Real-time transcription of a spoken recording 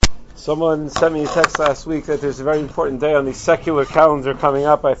Someone sent me a text last week that there's a very important day on the secular calendar coming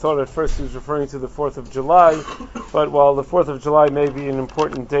up. I thought at first he was referring to the 4th of July, but while the 4th of July may be an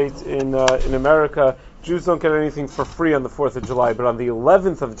important date in America, Jews don't get anything for free on the 4th of July, but on the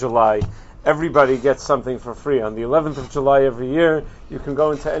 11th of July, everybody gets something for free. On the 11th of July every year, you can go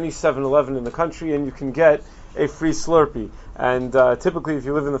into any 7-Eleven in the country and you can get a free Slurpee. And typically if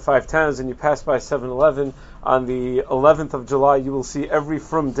you live in the Five Towns and you pass by 7-Eleven, on the 11th of July you will see every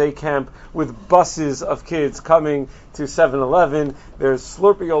Frum day camp with buses of kids coming to 7-Eleven. There's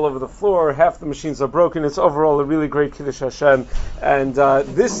Slurpee all over the floor, half the machines are broken. It's overall a really great Kiddush Hashem. And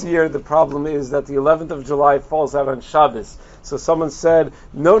this year the problem is that the 11th of July falls out on Shabbos. So someone said,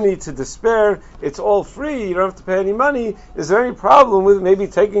 no need to despair, it's all free, you don't have to pay any money. Is there any problem with maybe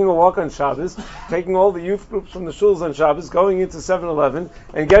taking a walk on Shabbos, taking all the youth groups from the shuls on Shabbos, going into 7-Eleven,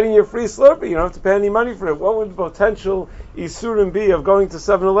 and getting your free Slurpee? You don't have to pay any money for it. What would the potential isurim be of going to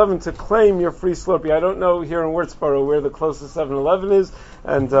 7-Eleven to claim your free Slurpee? I don't know here in Wurtzboro where the closest 7-Eleven is,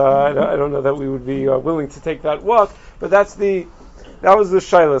 and I don't know that we would be willing to take that walk, but that was the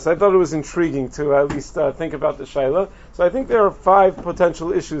Shaila. So I thought it was intriguing to at least think about the Shaila. So I think there are 5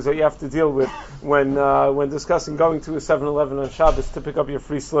 potential issues that you have to deal with when discussing going to a 7-Eleven on Shabbos to pick up your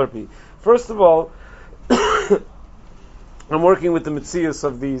free Slurpee. First of all, I'm working with the Metzius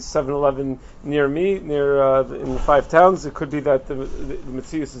of the 7-Eleven near me, in the Five Towns. It could be that the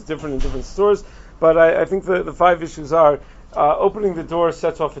Metzius is different in different stores, but I think the 5 issues are opening the door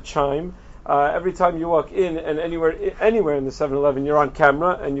sets off a chime. Every time you walk in and anywhere in the 7-Eleven, you're on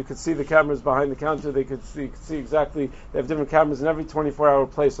camera, and you can see the cameras behind the counter. You can see exactly. They have different cameras in every 24-hour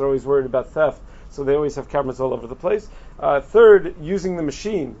place. They're always worried about theft, so they always have cameras all over the place. Third, using the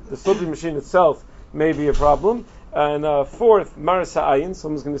machine, the Slurpee machine itself, may be a problem. And fourth, Maris Ha'ayin,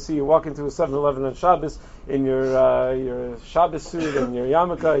 someone's going to see you walk into a 7-Eleven on Shabbos in your Shabbos suit and your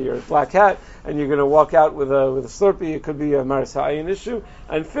yarmulke, your black hat, and you're going to walk out with a Slurpee. It could be a Maris Ha'ayin issue.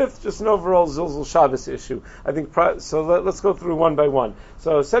 And fifth, just an overall Zilzul Shabbos issue. I think so. Let's go through one by one.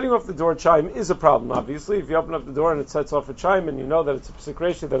 So setting off the door chime is a problem. Obviously, if you open up the door and it sets off a chime, and you know that it's a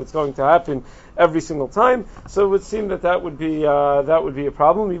psikresha, that it's going to happen every single time, so it would seem that would be a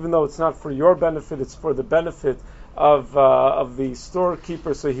problem. Even though it's not for your benefit, it's for the benefit of the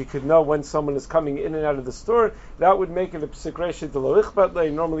storekeeper, so he could know when someone is coming in and out of the store. That would make it a psikresha de lo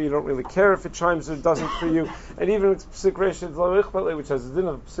ichbatle. Normally you don't really care if it chimes or doesn't for you, and even if it's psikresha de lo ichbatle, which has a din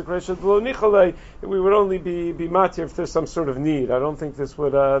of psikresha de lo nicholei, we would only be matir if there's some sort of need. I don't think this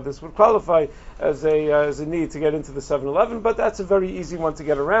would qualify as a need to get into the 7-Eleven, but that's a very easy one to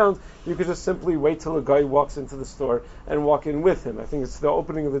get around. You could just simply wait till a guy walks into the store and walk in with him. I think it's the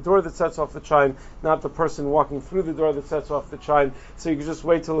opening of the door that sets off the chime, not the person walking through the door that sets off the chime. So you can just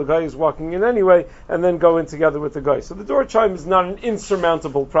wait till the guy is walking in anyway, and then go in together with the guy. So the door chime is not an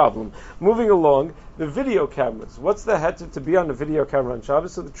insurmountable problem. Moving along, the video cameras. What's the heter to be on a video camera on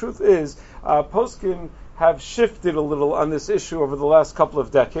Shabbos? So the truth is, poskim have shifted a little on this issue over the last couple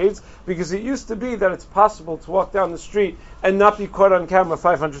of decades, because it used to be that it's possible to walk down the street and not be caught on camera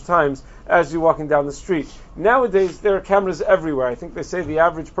 500 times as you're walking down the street. Nowadays, there are cameras everywhere. I think they say the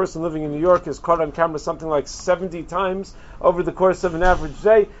average person living in New York is caught on camera something like 70 times over the course of an average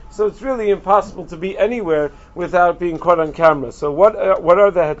day. So it's really impossible to be anywhere without being caught on camera. So what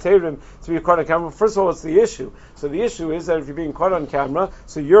are the heterim to be caught on camera? First of all, what's the issue? So the issue is that if you're being caught on camera,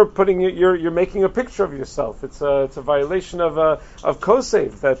 so you're making a picture of yourself. It's a violation of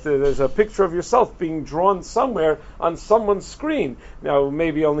kosev, that there's a picture of yourself being drawn somewhere on someone's screen. Now,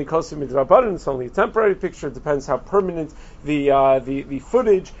 maybe only kosev midrabanan, it's only a temporary picture. It depends how permanent the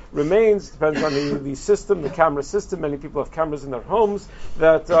footage remains. Depends on the system, the camera system. Many people have cameras in their homes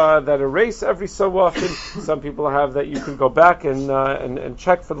that erase every so often. Some people have that you can go back and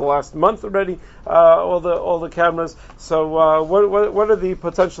check for the last month already, all the cameras. So what are the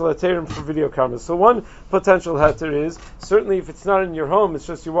potential heterim for video cameras? So one potential heter is, certainly if it's not in your home, it's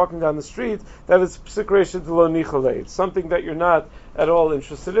just you're walking down the street, that it's psikresha de lo nicholei. It's something that you're not at all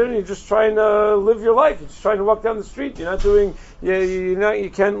interested in. You're just trying to live your life. You're just trying to walk down the street. You're not doing.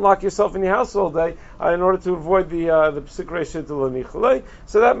 You can't lock yourself in your house all day in order to avoid the psikresha de lo nicholei.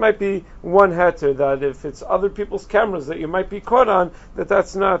 So that might be one heter, that if it's other people's cameras that you might be caught on,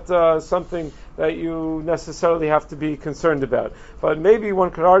 that's not something that you necessarily have to be concerned about. But maybe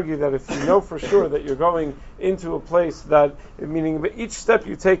one could argue that if you know for sure that you're going into a place that, meaning each step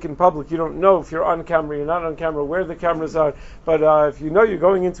you take in public, you don't know if you're on camera, you're not on camera, where the cameras are, but if you know you're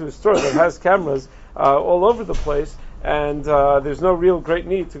going into a store that has cameras all over the place, and there's no real great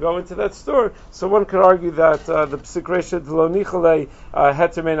need to go into that store. So one could argue that the Psik Reisha D'Lo Nicholei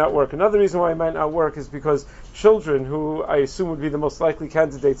heter may not work. Another reason why it might not work is because children, who I assume would be the most likely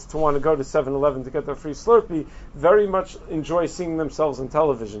candidates to want to go to 7-Eleven to get their free Slurpee, very much enjoy seeing themselves on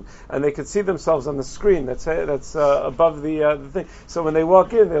television, and they could see themselves on the screen that's above the thing. So when they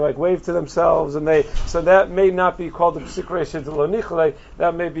walk in, they like wave to themselves, and so that may not be called a Psik Reisha D'Lo Nicholei.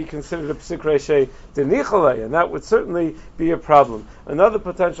 That may be considered a Psik Reisha D'Nicholei, and that would certainly be a problem. Another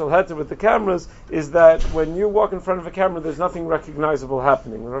potential heter with the cameras is that when you walk in front of a camera, there's nothing recognizable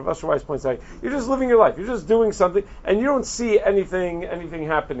happening. Rav Asher Weiss points out, you're just living your life, you're just doing something, and you don't see anything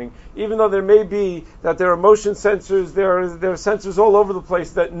happening. Even though there may be that there are motion sensors, there are sensors all over the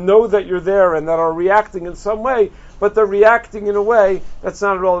place that know that you're there and that are reacting in some way, but they're reacting in a way that's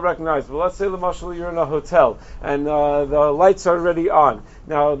not at all recognizable. Let's say, l'mashal, you're in a hotel and the lights are already on.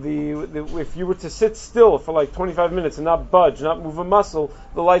 Now, if you were to sit still for like 25 minutes and not budge, not move a muscle,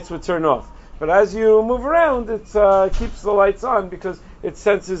 the lights would turn off. But as you move around, it keeps the lights on because it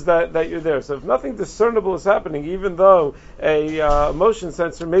senses that you're there. So if nothing discernible is happening, even though a motion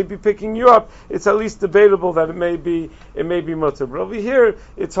sensor may be picking you up, it's at least debatable that it may be mutter. But over here,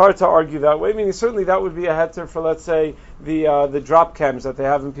 it's hard to argue that way. I mean, certainly that would be a heter for, let's say, the drop cams that they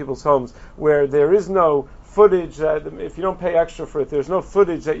have in people's homes, where there is no footage that, if you don't pay extra for it, there's no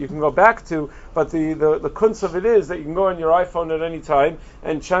footage that you can go back to, but the kunz of it is that you can go on your iPhone at any time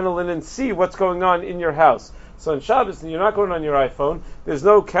and channel in and see what's going on in your house. So on Shabbos, you're not going on your iPhone, there's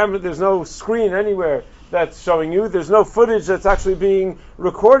no camera, there's no screen anywhere that's showing you, there's no footage that's actually being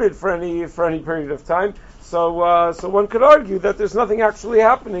recorded for any period of time. So one could argue that there's nothing actually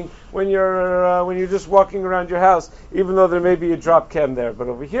happening when you're just walking around your house, even though there may be a drop cam there. But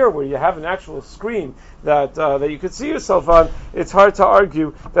over here, where you have an actual screen that you could see yourself on, it's hard to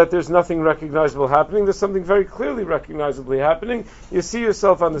argue that there's nothing recognizable happening. There's something very clearly recognizably happening. You see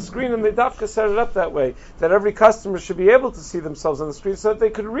yourself on the screen, and the dafka set it up that way, that every customer should be able to see themselves on the screen so that they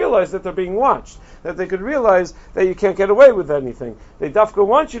could realize that they're being watched, that they could realize that you can't get away with anything. They dafka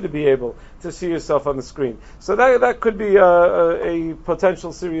want you to be able to see yourself on the screen. So that could be a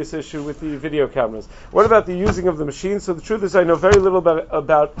potential serious issue with the video cameras. What about the using of the machines? So the truth is, I know very little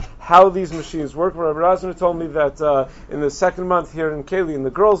about how these machines work. Rabbi Rosner told me that in the second month here in Keli, in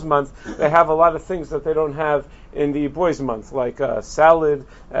the girls' month, they have a lot of things that they don't have in the boys' month, like salad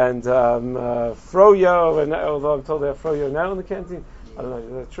and froyo, and although I'm told they have froyo now in the canteen. I don't know,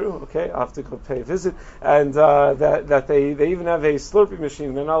 is that true? Okay, I'll have to go pay a visit. And that they even have a Slurpee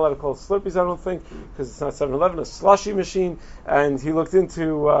machine. They're not allowed to call it Slurpees, I don't think, because it's not 7-Eleven, a slushy machine. And he looked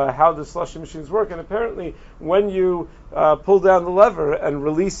into how the slushy machines work, and apparently when you pull down the lever and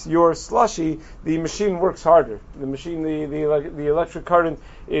release your slushy, the machine works harder. The machine, the electric current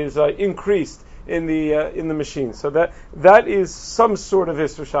is increased in the machine. So that is some sort of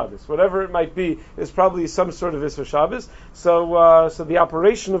Isser Shabbos. Whatever it might be is probably some sort of Isser Shabbos. So the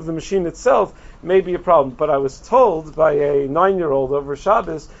operation of the machine itself may be a problem. But I was told by a 9-year-old over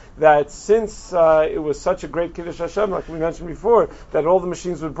Shabbos that since it was such a great Kiddush Hashem, like we mentioned before, that all the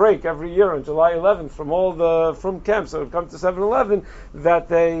machines would break every year on July 11th from camps that would come to 7-Eleven, that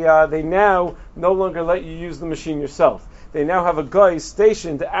they now no longer let you use the machine yourself. They now have a guy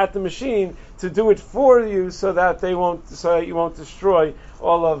stationed at the machine to do it for you, so that you won't destroy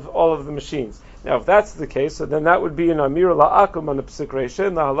all of the machines. Now, if that's the case, so then that would be an Amir La'akum on the Psik Reisha,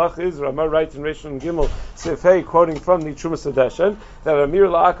 and the halach is, Ramah writes in Reish and Gimel, Sif Hey, quoting from the Trumas Hadeshen, that Amir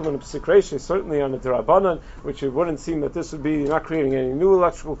La'akum on the Psik Reisha is certainly on a Derabanan, which it wouldn't seem that this would be not creating any new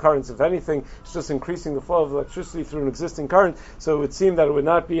electrical currents. If anything, it's just increasing the flow of electricity through an existing current, so it would seem that it would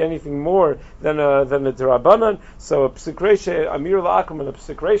not be anything more than a Derabanan. So a Psik Reisha, Amir La'akum on a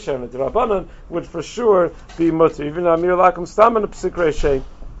Psik Reisha and a Derabanan would for sure be mutter. Even Amir La'akum Stam on a Psik Reisha,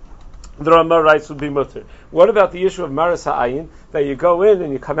 the Ramah writes would be mutter. What about the issue of Maris Ha'ayin, that you go in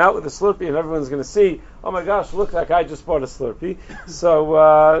and you come out with a Slurpee and everyone's going to see, oh my gosh, look, that guy just bought a Slurpee.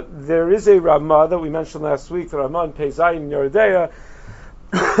 So there is a Ramah that we mentioned last week, the Ramah in Pei Zayin in Yeridea,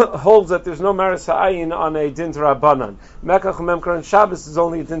 holds that there's no Maris Ha'ayin on a Din D'Rabbanan. Mekach Memkar and Shabbos is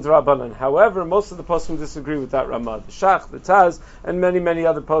only a Din D'Rabbanan. However, most of the poskim disagree with that Ramah. The Shach, the Taz, and many, many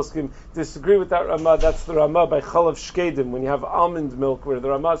other poskim disagree with that Ramah. That's the Ramah by Chalav Shkedim, when you have almond milk, where the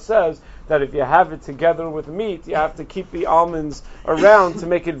Ramah says that if you have it together with meat, you have to keep the almonds around to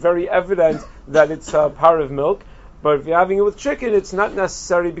make it very evident that it's a par of milk. But if you're having it with chicken, it's not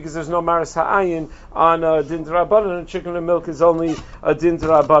necessary because there's no Maris Ha'ayin on a Din D'Rabbanan, and chicken and milk is only a Din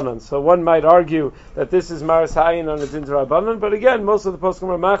D'Rabbanan. So one might argue that this is Maris Ha'ayin on a Din D'Rabbanan, but again, most of the poskim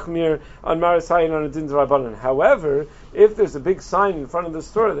are machmir on Maris Ha'ayin on a Din D'Rabbanan. However, if there's a big sign in front of the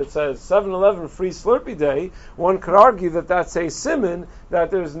store that says 7-Eleven free Slurpee day, one could argue that that's a siman that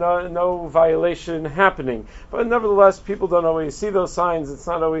there's no violation happening. But nevertheless, people don't always see those signs. It's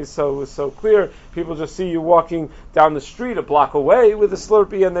not always so clear. People just see you walking down the street a block away with a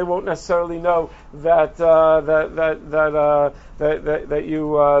Slurpee, and they won't necessarily know that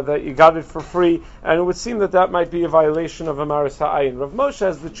you got it for free. And it would seem that might be a violation of Amaris Ha'ayin. Rav Moshe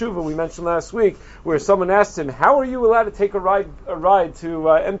has the tshuva we mentioned last week, where someone asked him, "How are you allowed to take a ride to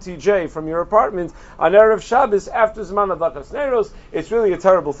MTJ from your apartment on Erev Shabbos after Zman Adlakas Neiros? It's really a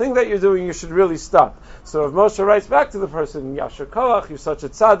terrible thing that you're doing. You should really stop." So Rav Moshe writes back to the person, "Yasher Koach, you're such a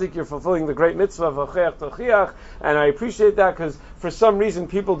tzaddik. You're fulfilling the great mitzvah of V'cheach Tochiach, and I appreciate that because for some reason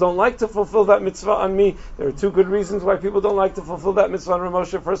people don't like to fulfill that mitzvah on me. There are two good reasons why people don't like to fulfill that mitzvah on Rav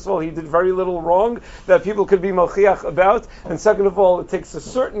Moshe. First of all, he did very little wrong that people could be mochiach about, and second of all, it takes a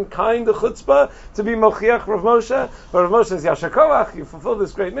certain kind of chutzpah to be mochiach Rav Moshe. But Rav Moshe says, Yasher Koach, you fulfill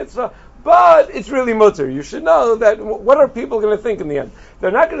this great mitzvah, but it's really mutter. You should know that what are people going to think in the end?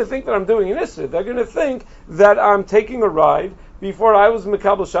 They're not going to think that I'm doing an issur. They're going to think that I'm taking a ride before I was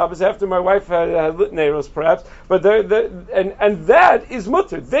Mekabel Shabbos, after my wife had lit Neiros perhaps, but and that is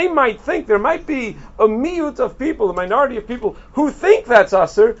mutter. They might think, there might be a miyut of people, a minority of people, who think that's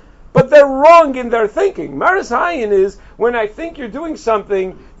usher, but they're wrong in their thinking. Maris Hayin is when I think you're doing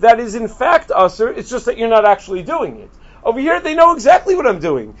something that is in fact usher, it's just that you're not actually doing it. Over here, they know exactly what I'm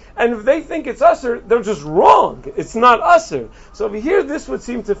doing. And if they think it's usher, they're just wrong. It's not usher. So over here, this would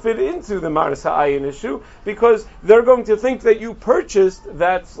seem to fit into the Maris Ha'ayin issue, because they're going to think that you purchased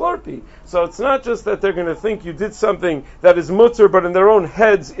that Slurpee. So it's not just that they're going to think you did something that is mutter, but in their own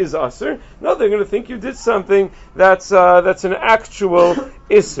heads is usher. No, they're going to think you did something that's an actual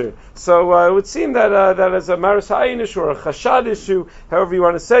isser. So it would seem that as a Maris Ha'ayin issue or a chashad issue, however you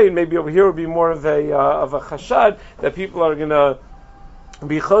want to say it, maybe over here would be more of a chashad, that people are going to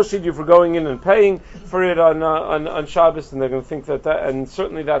be choshid you for going in and paying for it on Shabbos, and they're going to think that and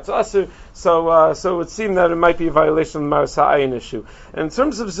certainly that's usher. So it would seem that it might be a violation of the Maris Ha'ayin issue. And in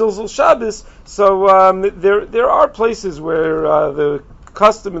terms of Zilzul Shabbos, so there are places where the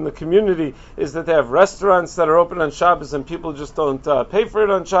custom in the community is that they have restaurants that are open on Shabbos and people just don't pay for it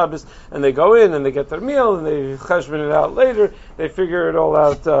on Shabbos, and they go in and they get their meal and they cheshbon it out later. They figure it all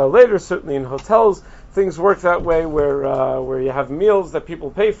out later. Certainly in hotels, things work that way, where you have meals that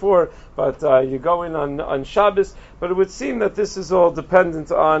people pay for, but you go in on Shabbos. But it would seem that this is all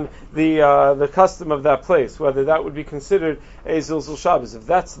dependent on the custom of that place, whether that would be considered a Zilzul Shabbos. If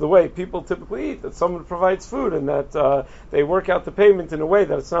that's the way people typically eat, that someone provides food and that they work out the payment in a way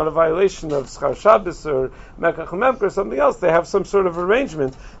that it's not a violation of Schar Shabbos or Mekach Memker or something else, they have some sort of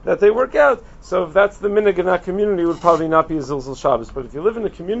arrangement that they work out. So if that's the minhag in that community, it would probably not be a Zilzul Shabbos. But if you live in a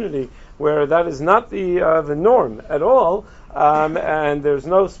community where that is not the norm at all, and there's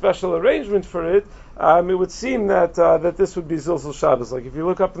no special arrangement for it, it would seem that this would be Zilzul Shabbos. Like if you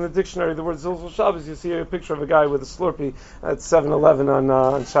look up in the dictionary the word Zilzul Shabbos, you see a picture of a guy with a Slurpee at 7-Eleven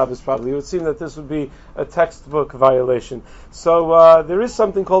on Shabbos probably. It would seem that this would be a textbook violation. So there is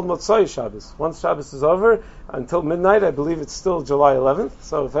something called Motzai Shabbos. Once Shabbos is over, until midnight, I believe it's still July 11th.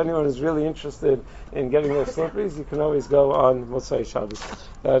 So if anyone is really interested in getting their Slurpees, you can always go on Motzai Shabbos.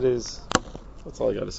 That's all I got to say.